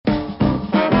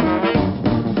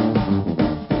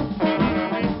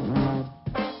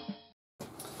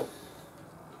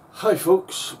Hi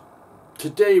folks,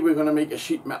 today we're going to make a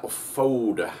sheet metal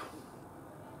folder,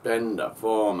 bender,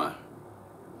 former,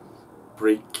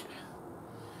 break,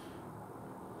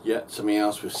 yet something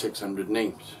else with 600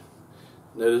 names.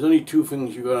 Now there's only two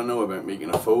things you got to know about making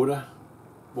a folder.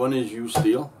 One is use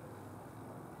steel.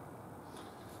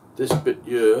 This bit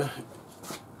here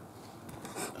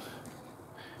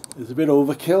is a bit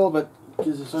overkill, but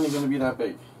because it's only going to be that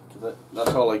big, that's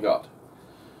all I got.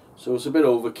 So it's a bit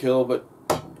overkill, but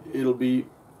it'll be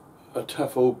a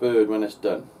tough old bird when it's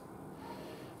done.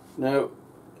 Now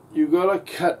you gotta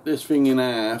cut this thing in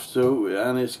half,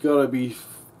 and it's gotta be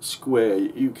square.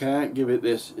 You can't give it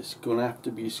this, it's gonna have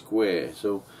to be square.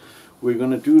 So we're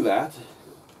gonna do that.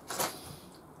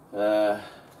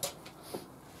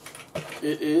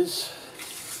 It is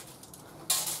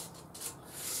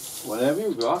whatever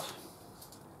you've got.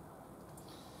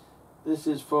 This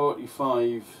is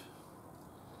 45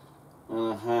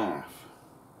 and a half.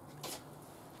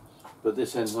 But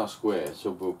this end's not square, so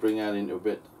we'll bring that into a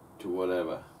bit to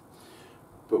whatever.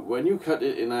 But when you cut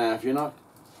it in half, you're not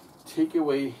take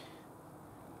away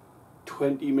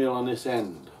 20 mil on this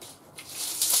end.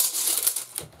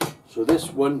 So this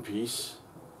one piece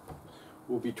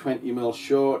will be 20 mil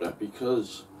shorter,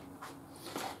 because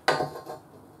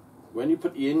when you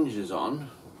put the hinges on,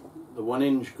 the 1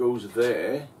 inch goes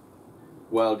there,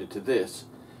 welded to this,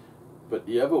 but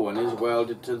the other one is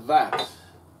welded to that.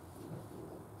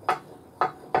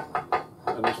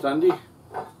 Understandy?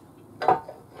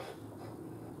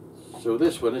 So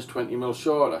this one is 20 mil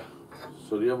shorter,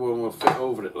 so the other one will fit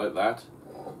over it like that,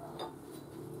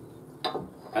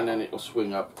 and then it'll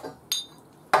swing up.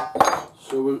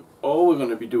 So all we're going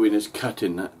to be doing is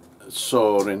cutting,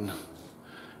 sawing,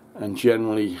 and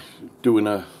generally doing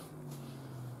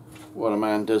what a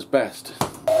man does best.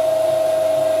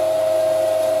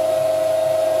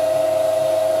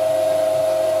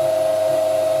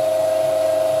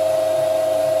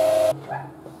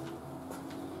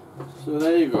 So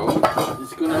there you go,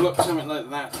 it's going to look something like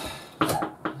that.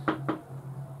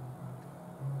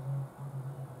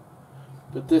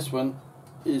 But this one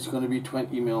is going to be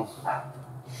 20 mil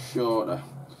shorter.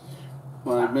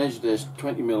 When I measured this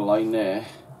 20 mil line there,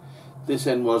 this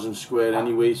end wasn't square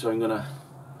anyway, so I'm gonna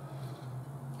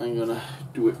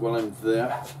do it while I'm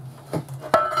there.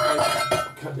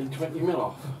 I'm cutting 20 mil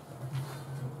off.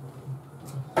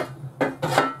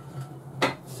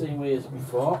 Same way as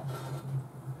before.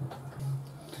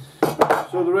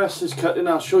 So the rest is cutting.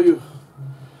 I'll show you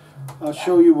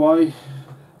why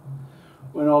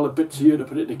when all the bits are here to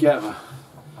put it together.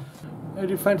 How do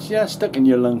you fancy that stuck in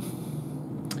your lung?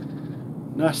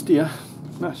 Nasty, huh?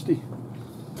 Nasty.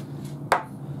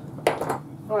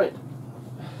 Right.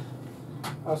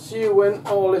 I'll see you when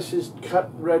all this is cut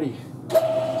ready.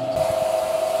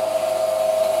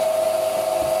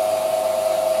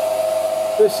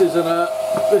 This is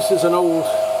an old,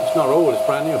 it's not old, it's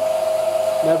brand new.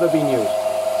 Never been used.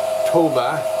 Tow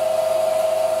bar,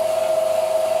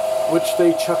 which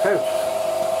they chuck out.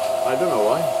 I don't know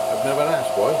why. I've never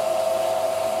asked why.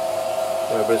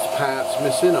 Whether it's parts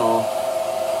missing or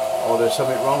there's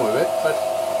something wrong with it, but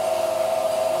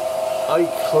I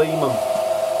claim them.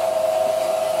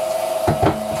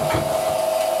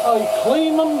 I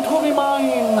claim them to be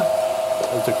mine,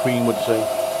 as the Queen would say.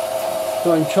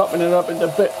 So I'm chopping it up into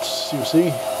bits, you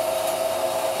see.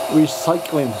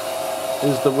 Recycling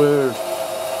is the word.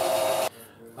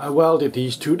 I welded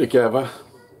these two together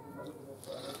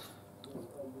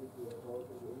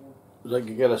so I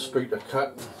could get a straighter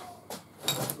cut.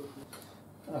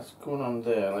 That's going on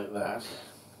there like that.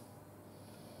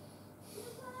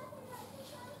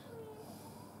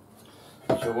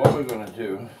 So what we're going to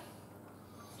do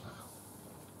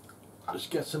is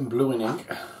get some blue and ink.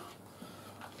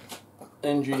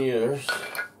 Engineers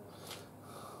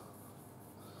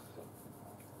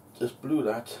just blew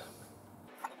that.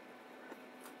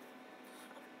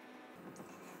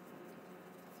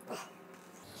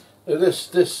 Now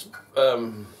this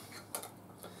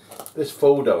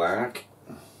folder lark,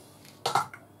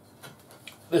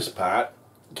 this part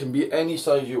can be any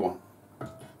size you want, as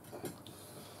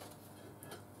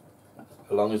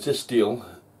long as this steel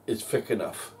is thick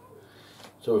enough.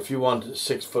 So if you want it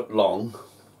 6 foot long,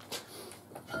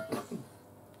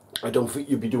 I don't think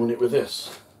you'd be doing it with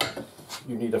this.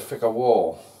 You need a thicker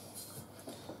wall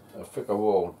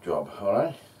job,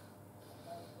 alright?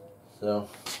 So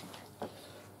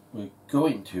we're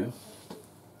going to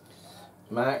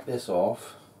mark this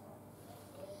off.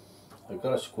 I've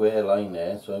got a square line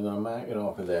there, so I'm going to mark it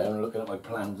off of there and looking at my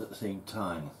plans at the same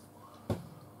time.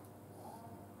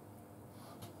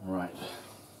 Right.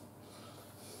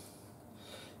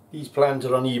 These plans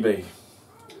are on eBay.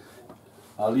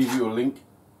 I'll leave you a link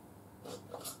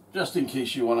just in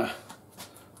case you want to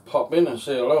pop in and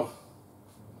say hello.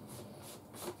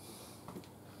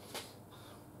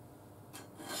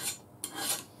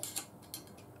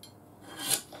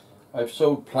 I've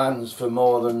sold plans for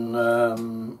more than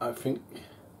I think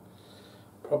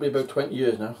probably about 20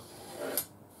 years now.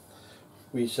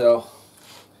 We sell,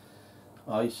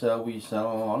 I sell, we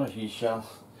sell, honestly sell,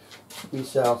 we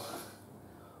sell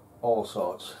all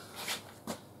sorts.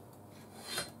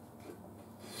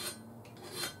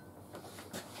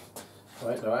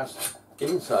 Right, now that's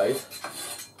inside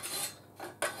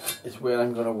is where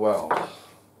I'm going to weld.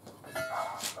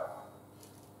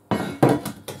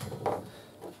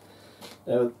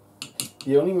 Now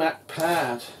the only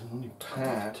part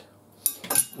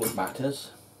what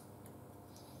matters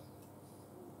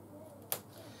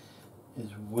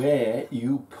is where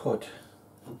you put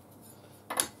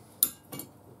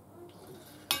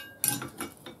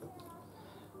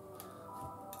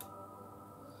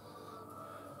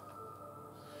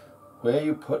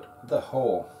the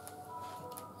hole.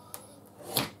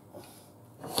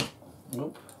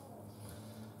 Nope.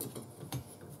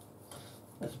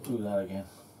 Let's do that again.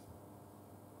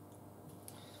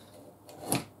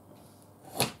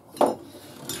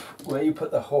 Where you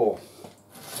put the hole.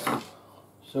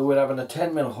 So we're having a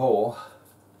 10mm hole.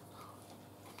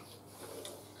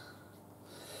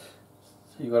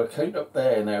 So you've got to count up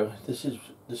there now. This is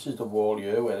the wall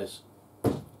here where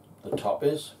the top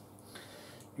is.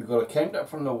 You've got to count up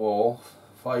from the wall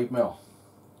 5mm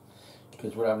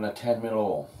because we're having a 10mm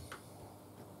hole.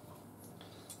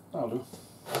 That'll do.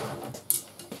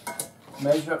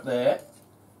 Measure up there,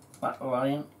 that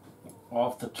line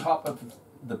off the top of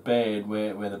the bed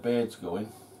where the bed's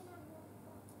going.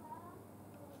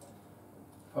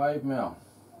 5mm.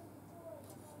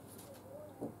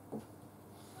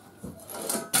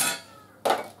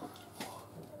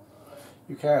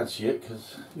 You can't see it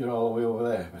because you're all the way over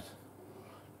there, but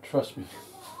trust me.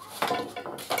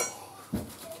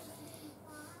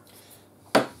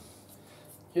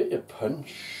 Get your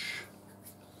punch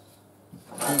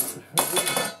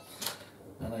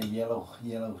and a yellow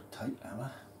tight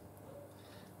hammer.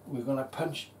 We're going to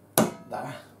punch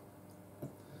that.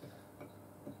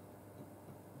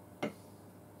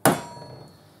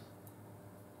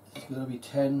 It's going to be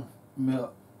 10mm.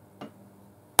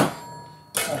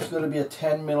 That's going to be a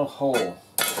 10mm hole.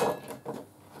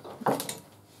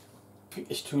 I think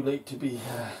it's too late to be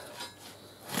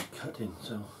cutting,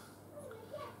 so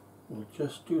we'll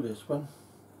just do this one.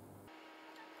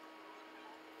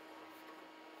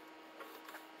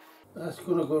 That's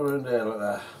going to go around there like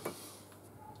that.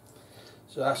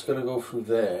 So that's going to go through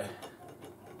there.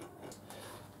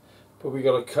 But we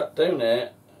got to cut down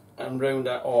there and round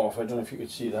that off. I don't know if you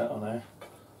could see that on there.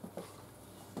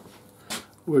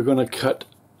 We're going to cut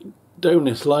down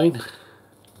this line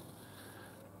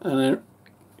and then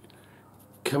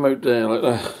come out there like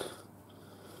that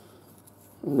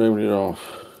and round it off.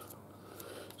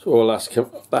 So all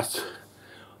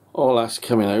that's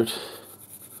coming out,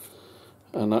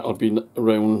 and that'll be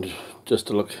around just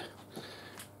to look,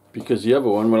 because the other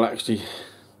one will actually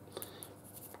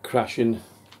crash in.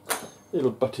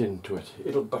 It'll butt into it.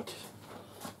 It'll butt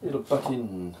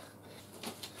in.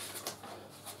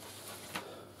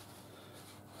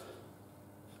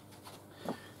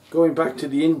 Going back to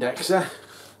the indexer,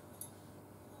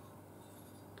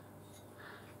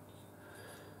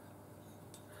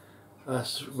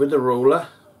 that's with the roller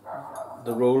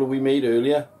we made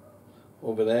earlier,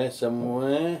 over there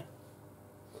somewhere,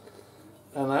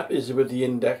 and that is with the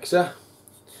indexer.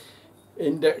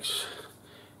 Index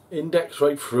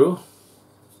right through.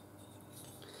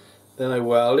 Then I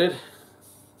welded,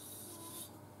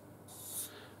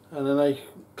 and then I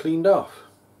cleaned off.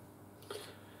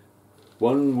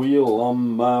 One wheel on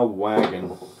my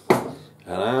wagon,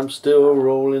 and I'm still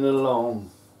rolling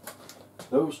along.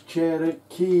 Those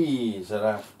Cherokees are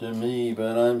after me,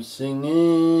 but I'm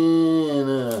singing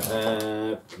a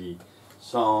happy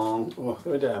song. Oh,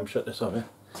 wait, I'm shut this off here.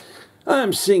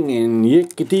 I'm singing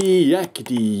yickety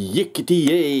yackety yickety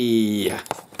yay.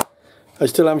 I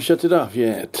still haven't shut it off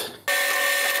yet.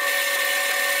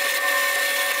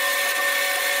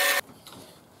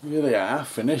 Here they are,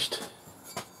 finished.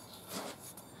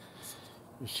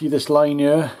 You see this line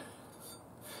here?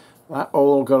 That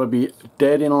all got to be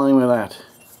dead in line with that.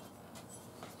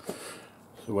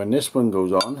 So when this one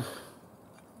goes on,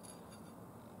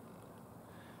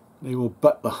 they will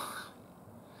butt,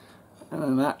 and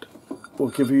then that will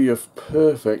give you your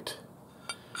perfect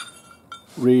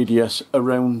radius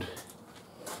around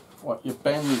what you're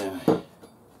bending.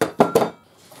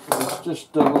 It's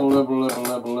just double,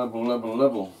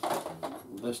 level.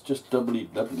 let's just doubly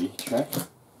check,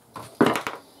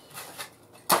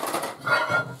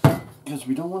 because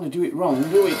we don't want to do it wrong,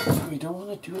 do we? We don't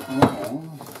want to do it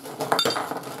wrong.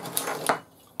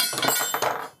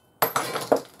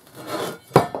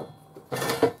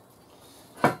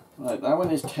 Right, that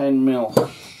one is 10mm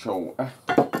shorter,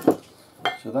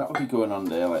 so that will be going on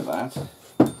there like that.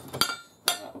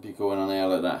 That will be going on there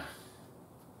like that.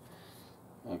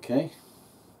 Okay.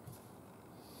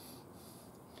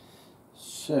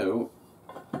 So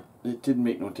it didn't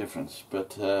make no difference,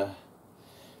 but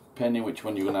depending which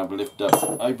one you're going to have lift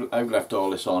up, I've left all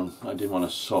this on. I didn't want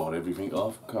to saw everything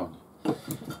off. God,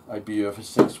 I'd be here for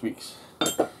 6 weeks.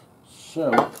 So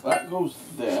that goes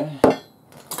there,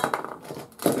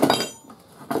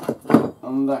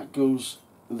 and that goes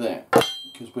there,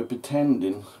 because we're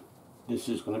pretending this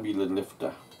is going to be the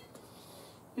lifter.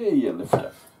 Here you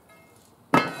lifter.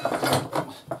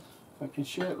 Fucking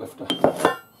shirt lifter.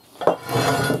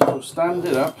 So stand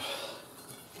it up,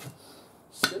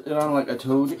 sit it on like I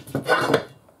told you,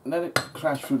 let it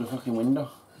crash through the fucking window,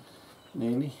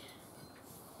 nearly.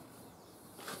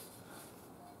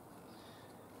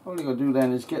 All you got to do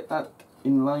then is get that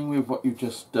in line with what you've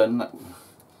just done. That,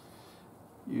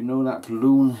 you know, that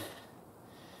balloon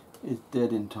is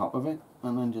dead in top of it,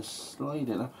 and then just slide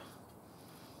it up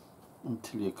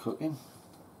until you're cooking.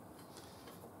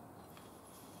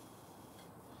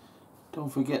 Don't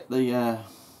forget the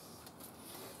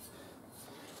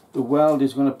weld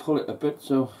is going to pull it a bit,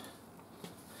 so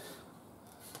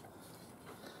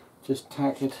just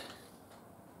tack it.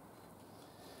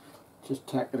 Just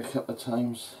tack it a couple of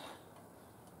times,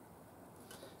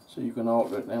 so you can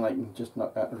alter it. Then I can just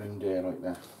knock that around there like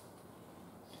that.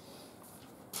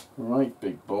 Right,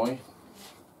 big boy.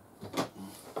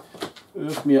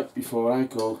 Earth me up before I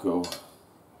go.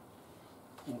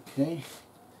 Okay.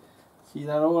 See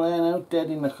that all there now, dead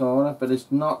in the corner, but it's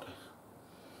not.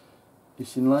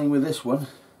 It's in line with this one.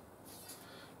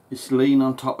 It's laying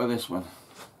on top of this one.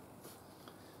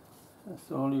 That's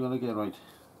all you gotta get right.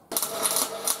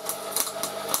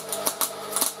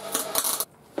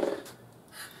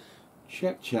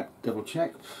 Check, double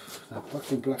check. That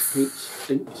fucking black paint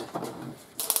stinks.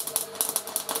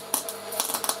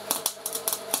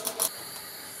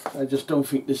 I just don't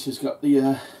think this has got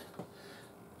the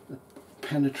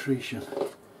penetration.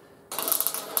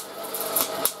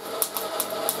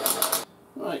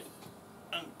 Right,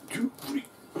 1, 2, 3.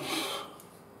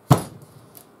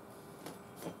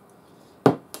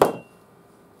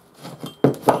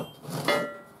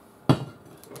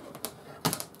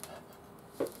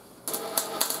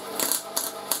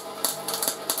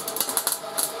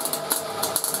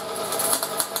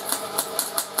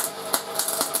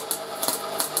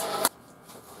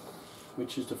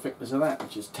 Which is the thickness of that,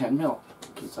 which is 10mm,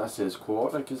 because that says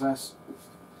quarter, because that's,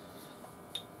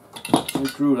 I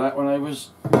drew that when I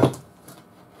was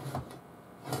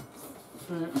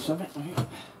 30 something.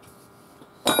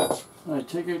 Right,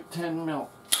 take out 10mm.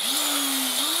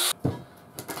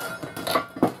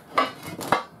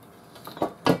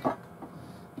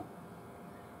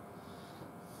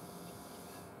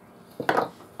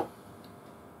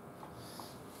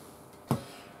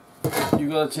 You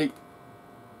gotta take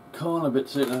corner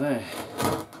bits out of there,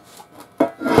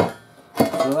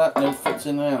 so that now fits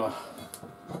in there.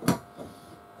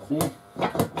 See?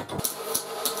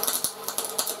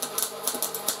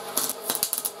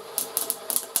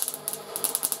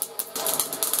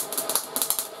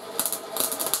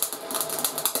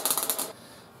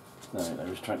 Right, I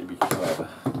was trying to be clever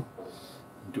and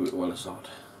do it well as odd.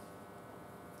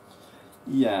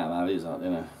 Yeah, that is odd,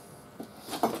 isn't it?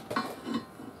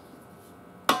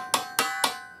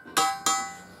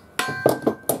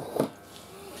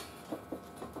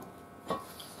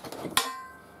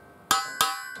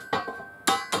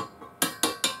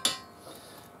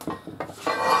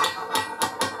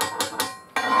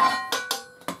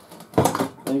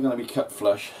 They're going to be cut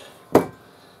flush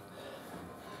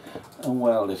and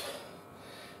welded.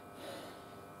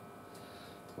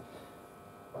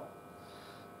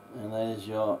 And there's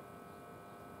your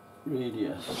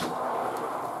radius.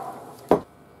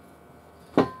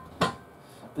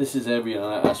 This is heavy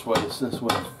and that's why it's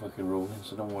fucking rolling,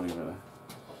 so don't worry about that.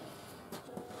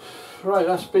 Right,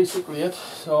 that's basically it.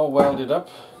 It's all welded up.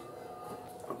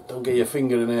 Don't get your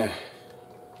finger in there.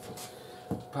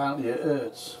 Apparently it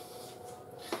hurts.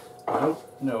 I don't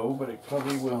know, but it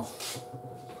probably will.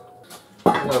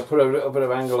 I'm going to put a little bit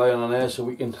of angle iron on there so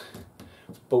we can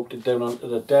bolt it down onto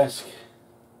the desk.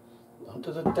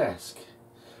 Onto the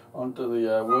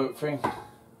work thing.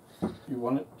 You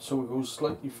want it so it goes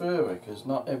slightly further, because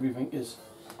not everything is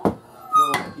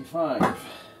 45.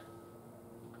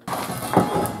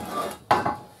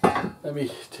 Let me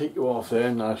take you off there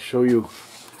and I'll show you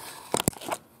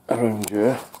around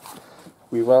here.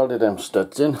 We welded them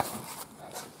studs in,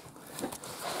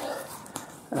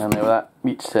 and now that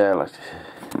meets there like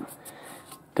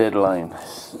dead line.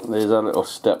 There's a little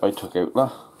step I took out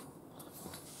there.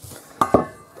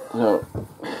 So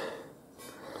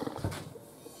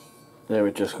there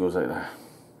it just goes like that.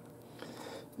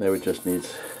 There it just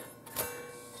needs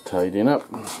tidying up.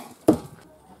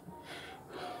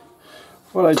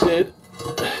 What I did,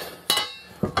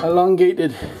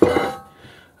 elongated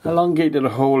a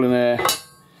hole in there,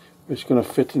 which is going to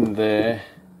fit in there.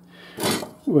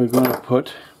 We're going to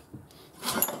put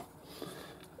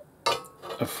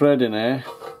a thread in there,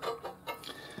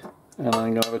 and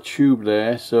I'm going to have a tube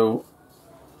there, so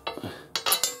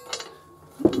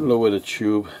lower the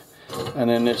tube, and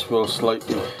then this will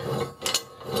slightly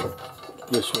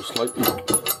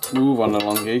move on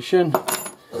elongation.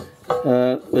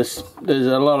 There's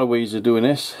a lot of ways of doing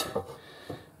this,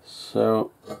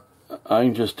 so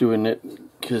I'm just doing it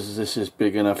because this is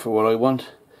big enough for what I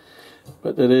want,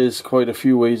 but there is quite a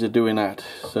few ways of doing that,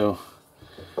 so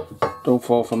don't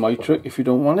fall for my trick if you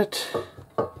don't want it.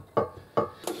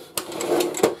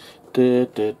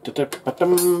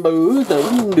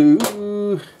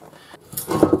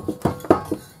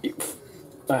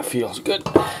 That feels good.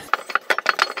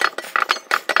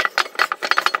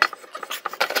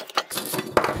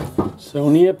 It's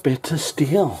only a bit of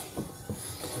steel.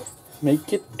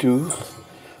 Make it do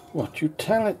what you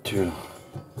tell it to.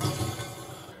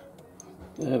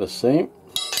 They're the same.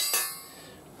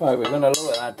 Right, we're going to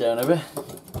lower that down a bit.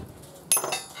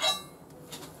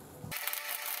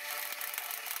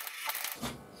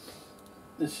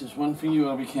 This is one thing you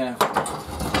gotta be careful,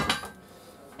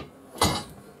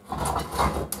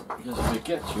 because if it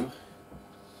gets you,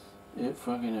 it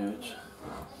fucking hurts.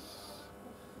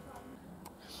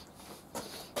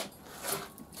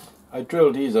 I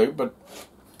drilled these out, but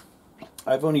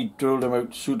I've only drilled them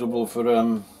out suitable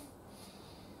for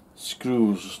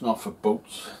screws, not for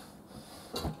bolts.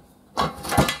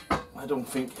 I don't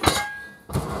think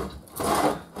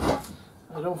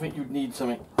you'd need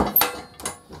something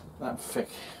that thick.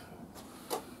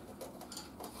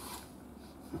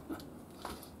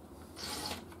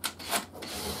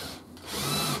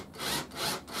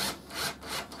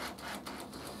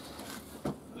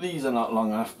 These are not long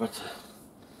enough, but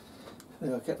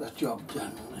they'll get the job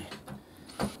done, won't they?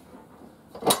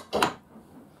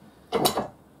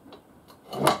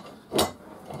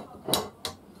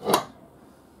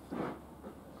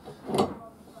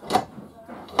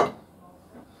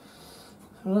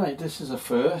 Right, this is a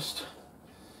first.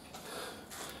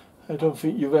 I don't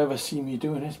think you've ever seen me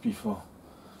doing this before,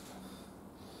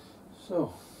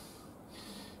 so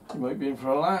you might be in for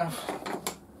a laugh.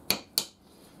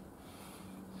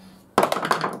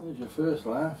 There's your first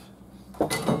laugh.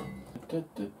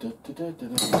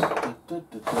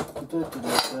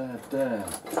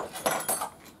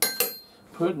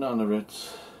 Putting on the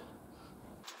Ritz.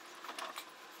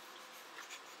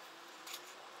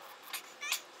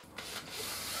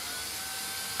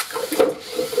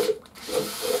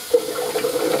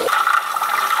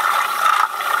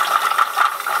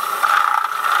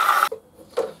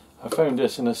 I found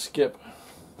this in a skip.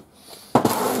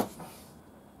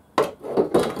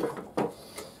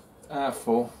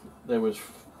 Full. There was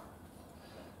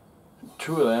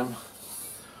 2 of them,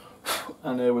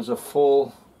 and there was a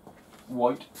full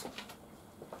white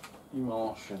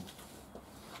emulsion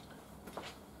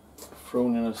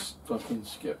thrown in a fucking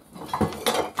skip.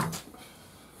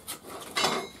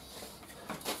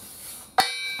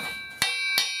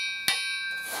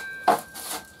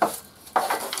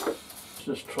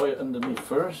 Just try it underneath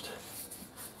first.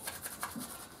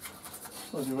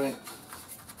 What do you think?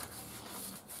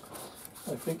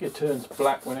 I think it turns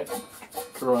black when it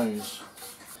dries.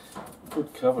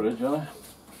 Good coverage, isn't it?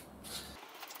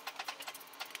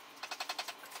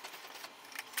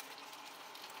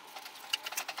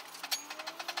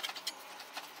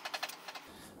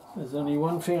 There's only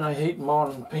one thing I hate more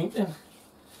than painting,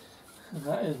 and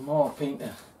that is more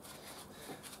painting.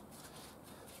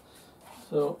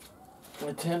 So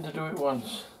I tend to do it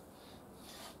once,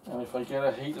 and if I get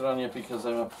a hater on you because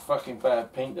I'm a fucking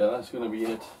bad painter, that's going to be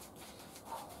it.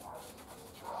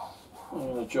 I'm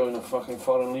going to join a fucking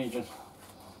foreign legion.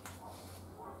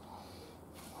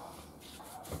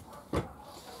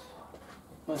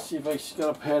 Let's see if I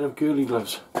got a pair of girly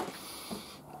gloves.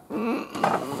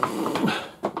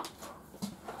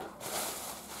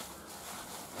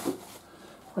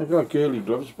 I got girly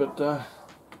gloves, but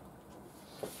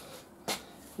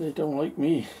they don't like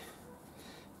me.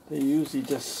 They usually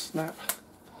just snap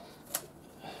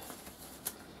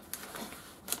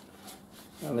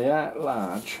And they are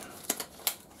large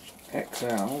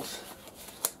XLs.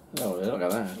 Oh, look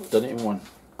at that, done it in one.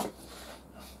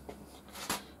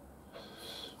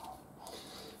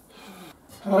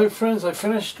 Alright friends, I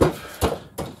finished with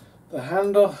the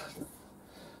handle,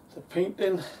 the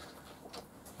painting,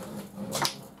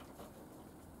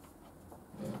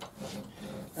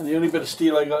 and the only bit of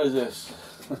steel I got is this.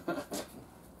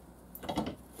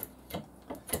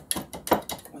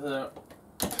 So,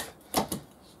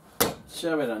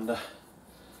 shove it under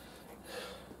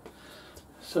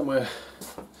somewhere.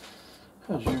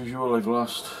 As usual, I've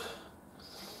lost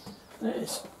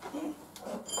this.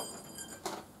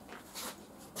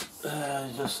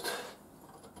 Just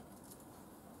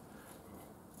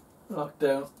lock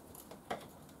down,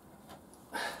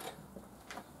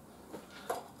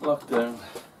 lock down.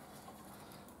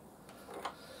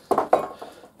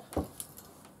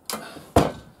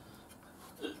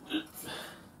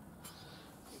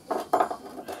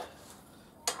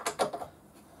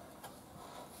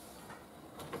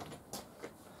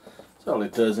 That's all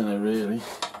it does, isn't it, really?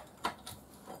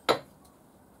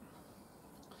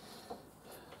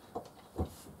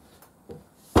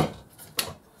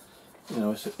 You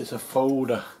know, it's a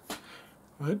folder,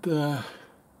 but you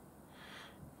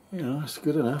know, it's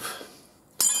good enough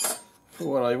for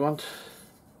what I want.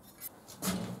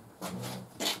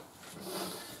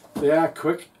 They are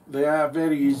quick, they are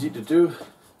very easy to do.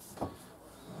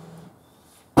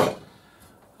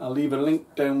 I'll leave a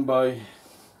link down by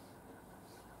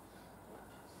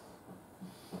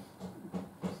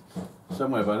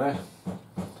somewhere by there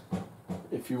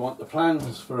if you want the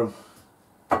plans for them.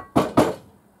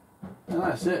 And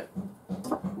that's it.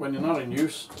 When you're not in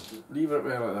use, leave it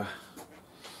there like that.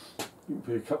 You can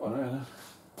put a cup on there.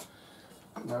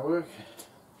 Doesn't that work?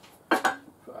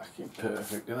 Fucking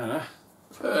perfect, isn't it?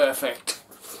 Perfect.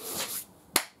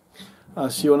 I'll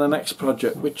see you on the next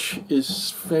project, which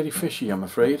is very fishy, I'm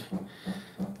afraid.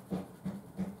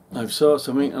 I've saw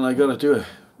something and I gotta do it.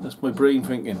 That's my brain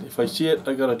thinking. If I see it,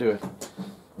 I gotta do it.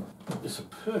 It's a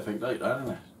perfect light, that,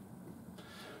 isn't it?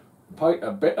 Pint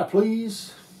of bitter,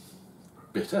 please.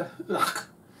 Bitter? Ugh.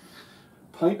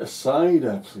 Pint of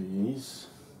cider, please.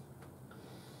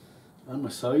 I'm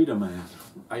a cider man.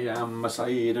 I am a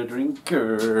cider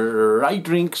drinker. I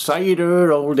drink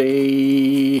cider all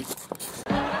day.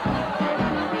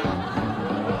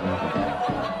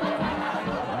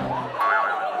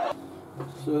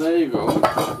 So there you go.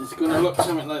 It's going to look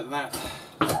something like that.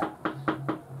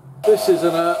 This is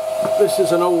an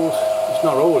old. It's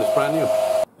not old. It's brand new.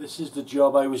 This is the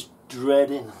job I was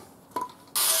dreading.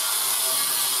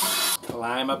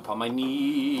 Climb up on my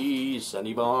knees,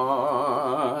 sonny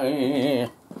boy.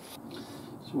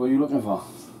 So what are you looking for?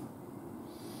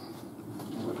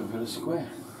 I'm looking for a square.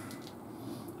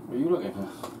 What are you looking for?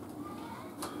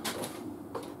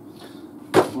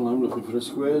 Well, I'm looking for a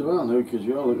square as well now, because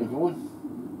you're looking for one.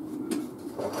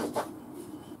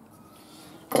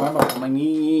 Climb up on my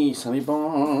knees, sonny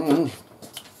boy.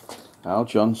 Al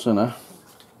Johnson, huh?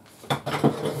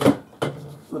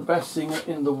 The best singer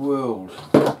in the world.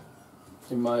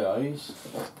 In my eyes.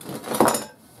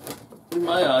 In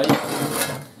my eyes.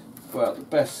 Well, the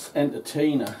best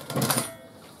entertainer.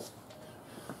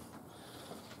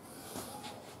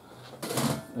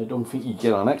 I don't think he'd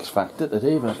get on X Factor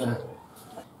today, but he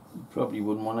probably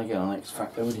wouldn't want to get on X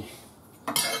Factor, would he?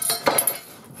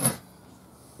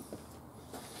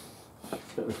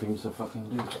 Better things to fucking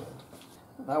do.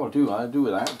 That will do, I'll do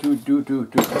with that. Do.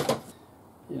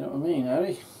 You know what I mean,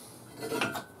 Harry?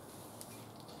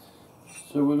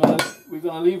 So we're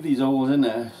gonna leave these holes in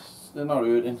there. They're not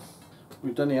hurting.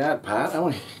 We've done the hard part,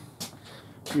 haven't we?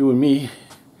 You and me.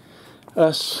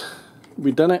 Us.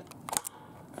 We've done it.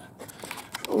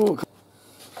 Oh, I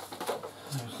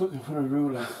was looking for a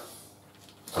ruler.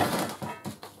 I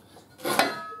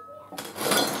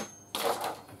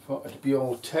thought it'd be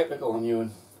all technical on you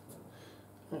and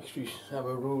actually have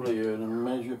a ruler here and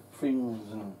measure things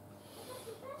and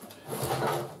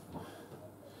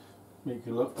make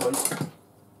it look like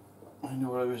I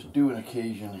know what I was doing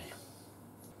occasionally.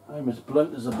 I'm as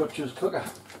blunt as a butcher's cooker.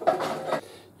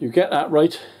 You get that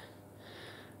right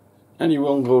and you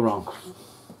won't go wrong.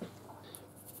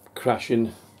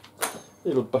 Crashing,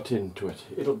 it'll butt into it.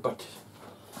 It'll butt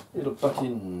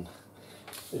in.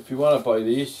 If you want to buy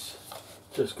these,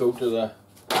 just go to the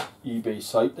eBay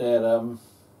site. They're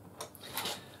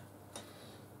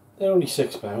only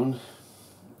 £6.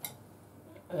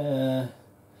 And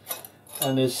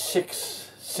there's six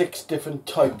different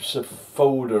types of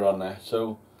folder on there,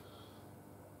 so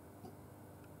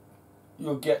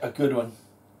you'll get a good one,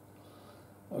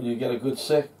 or you get a good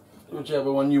set,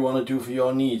 whichever one you want to do for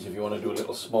your needs. If you want to do a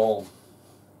little small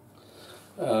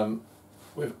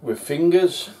with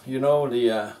fingers, you know,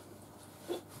 the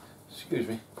excuse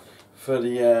me, for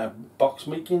the box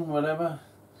making, whatever.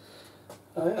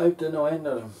 I don't know end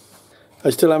of them. I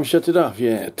still haven't shut it off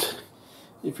yet.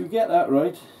 If you get that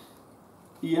right,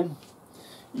 Ian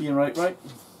right,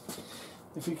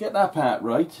 if you get that part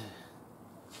right,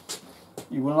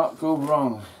 you will not go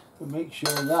wrong. But make sure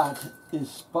that is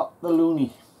spot the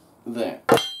loony there,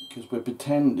 because we're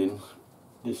pretending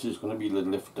this is going to be the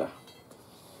lifter.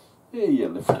 Here you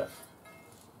lifter.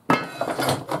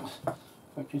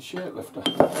 Fucking shirt lifter.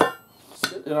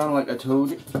 Sit it on like I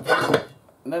told you.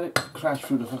 Let it crash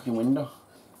through the fucking window.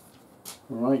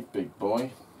 Right, big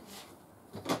boy.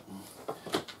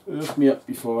 Lift me up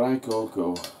before I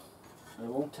go. I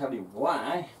won't tell you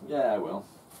why. Yeah, I will.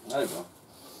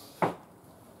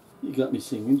 You got me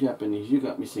singing Japanese.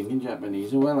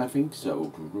 Well, I think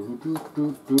so.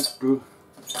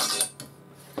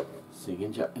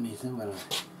 Singing Japanese.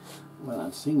 Well,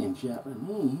 I'm singing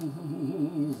Japanese.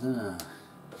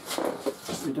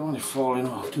 We don't want it falling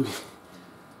off, do we?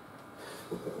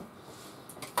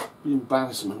 Be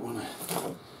embarrassment when I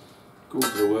go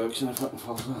to the works and it fucking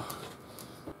falls off.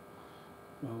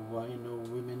 No wine, no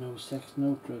women, no sex,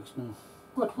 no drugs, no.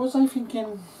 What was I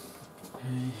thinking?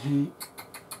 Hey.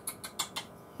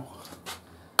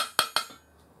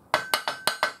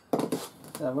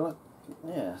 Have a look.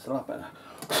 Yeah, it's a lot better.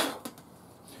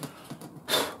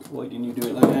 Why didn't you do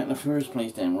it like that in the first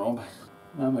place then, Rob?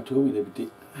 Mama told me they would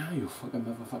do. Ah, you fucking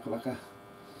motherfucker.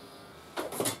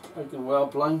 I can well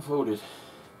blindfolded.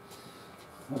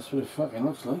 That's what it fucking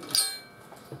looks like.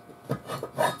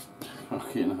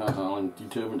 Fucking hell, I'm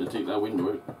determined to take that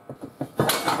window out. I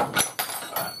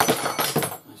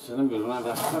said I'm going to have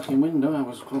that fucking window. I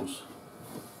was close.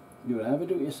 You would ever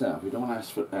do it yourself. You don't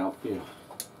ask for help here.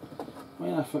 Why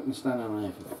are you not fucking standing on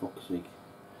there, for fuck's sake?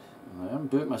 I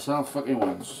haven't burnt myself fucking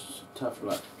once. Tough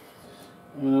luck.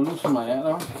 I'm going to loosen my hat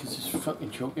off because it's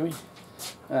fucking choking me.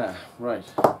 Ah, right.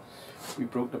 We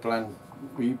broke the plan.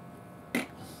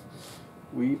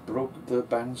 We broke the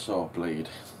bandsaw blade.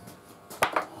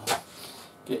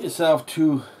 Get yourself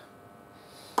 2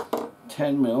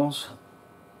 10 mils.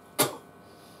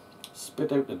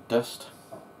 Spit out the dust.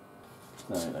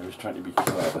 Right, I was trying to be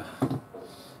clever.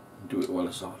 Do it while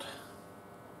it's hot.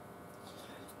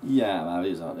 Yeah, that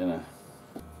is hot, isn't it?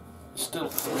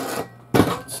 Still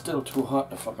too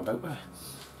hot to fuck about with.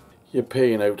 You're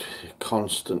paying out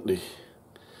constantly.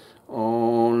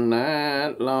 All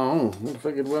night long. You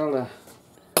fucking welder.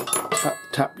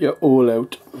 Tap your all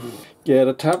out. Get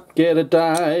a tap, get a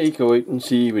die, go out and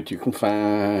see what you can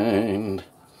find.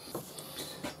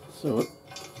 So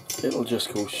it'll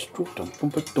just go straight dump.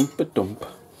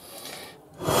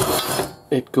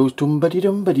 It goes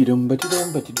dum-ba-dee-dum.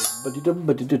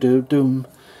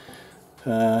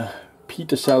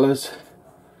 Peter Sellers,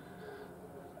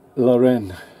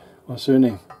 Loren, what's her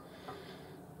name?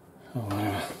 Oh,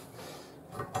 whatever.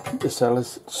 Peter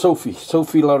Sellers,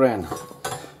 Sophie Loren.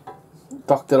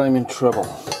 Doctor, I'm in trouble.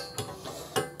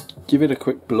 Give it a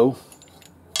quick blow.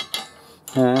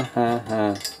 You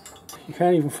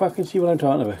can't even fucking see what I'm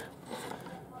talking about.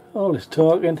 All this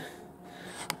talking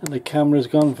and the camera's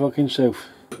gone fucking south.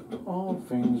 All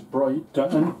things bright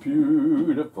and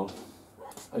beautiful.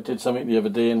 I did something the other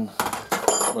day,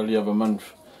 the other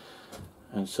month,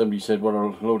 and somebody said, what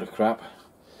a load of crap,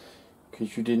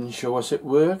 because you didn't show us it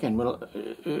working. Well,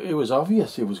 it was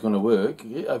obvious it was going to work.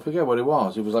 I forget what it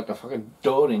was. It was like a fucking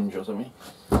door hinge or something.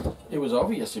 It was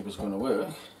obvious it was going to work.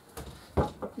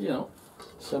 You know,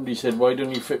 somebody said, why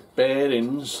don't you fit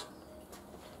bearings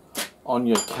on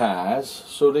your cars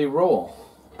so they roll?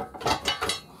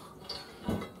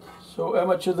 So how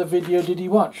much of the video did he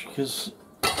watch? Because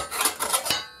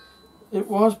it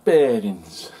was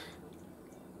bearings.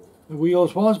 The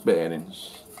wheels was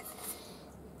bearings.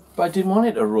 But I didn't want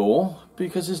it to roll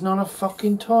because it's not a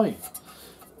fucking toy.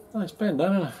 Nice bend,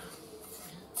 isn't it?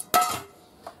 But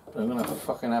I'm going to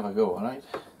fucking have a go, alright?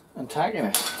 And tagging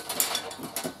it.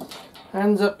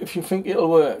 Hands up if you think it'll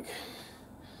work.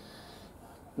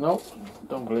 Nope,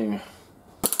 don't believe me.